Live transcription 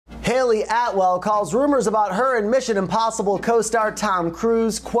Hayley Atwell calls rumors about her and Mission Impossible co-star Tom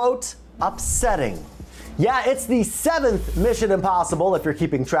Cruise, quote, upsetting. Yeah, it's the 7th Mission Impossible, if you're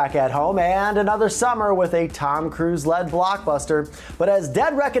keeping track at home, and another summer with a Tom Cruise-led blockbuster. But as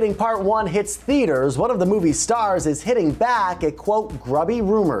Dead Reckoning Part 1 hits theaters, one of the movie's stars is hitting back at, quote, grubby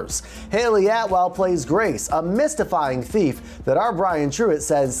rumors. Hayley Atwell plays Grace, a mystifying thief that our Brian Truitt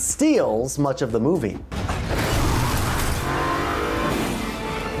says steals much of the movie.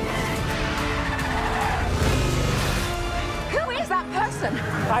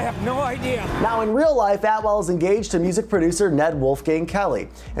 I have no idea. Now, in real life, Atwell is engaged to music producer Ned Wolfgang Kelly,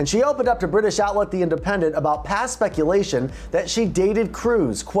 and she opened up to British outlet The Independent about past speculation that she dated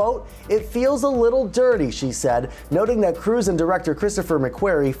Cruise. Quote, "It feels a little dirty," she said, noting that Cruise and director Christopher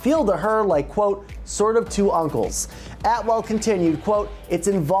McQuarrie feel to her like, quote, sort of two uncles. Atwell continued, quote, "It's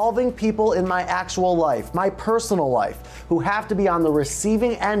involving people in my actual life, my personal life, who have to be on the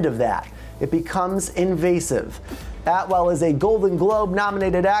receiving end of that. It becomes invasive." Atwell is a Golden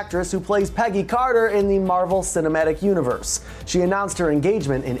Globe-nominated actress who plays Peggy Carter in the Marvel Cinematic Universe. She announced her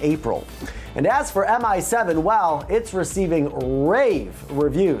engagement in April. And as for MI7, well, it's receiving rave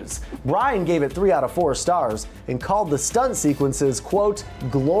reviews. Brian gave it 3 out of 4 stars and called the stunt sequences, quote,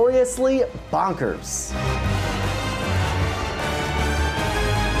 gloriously bonkers.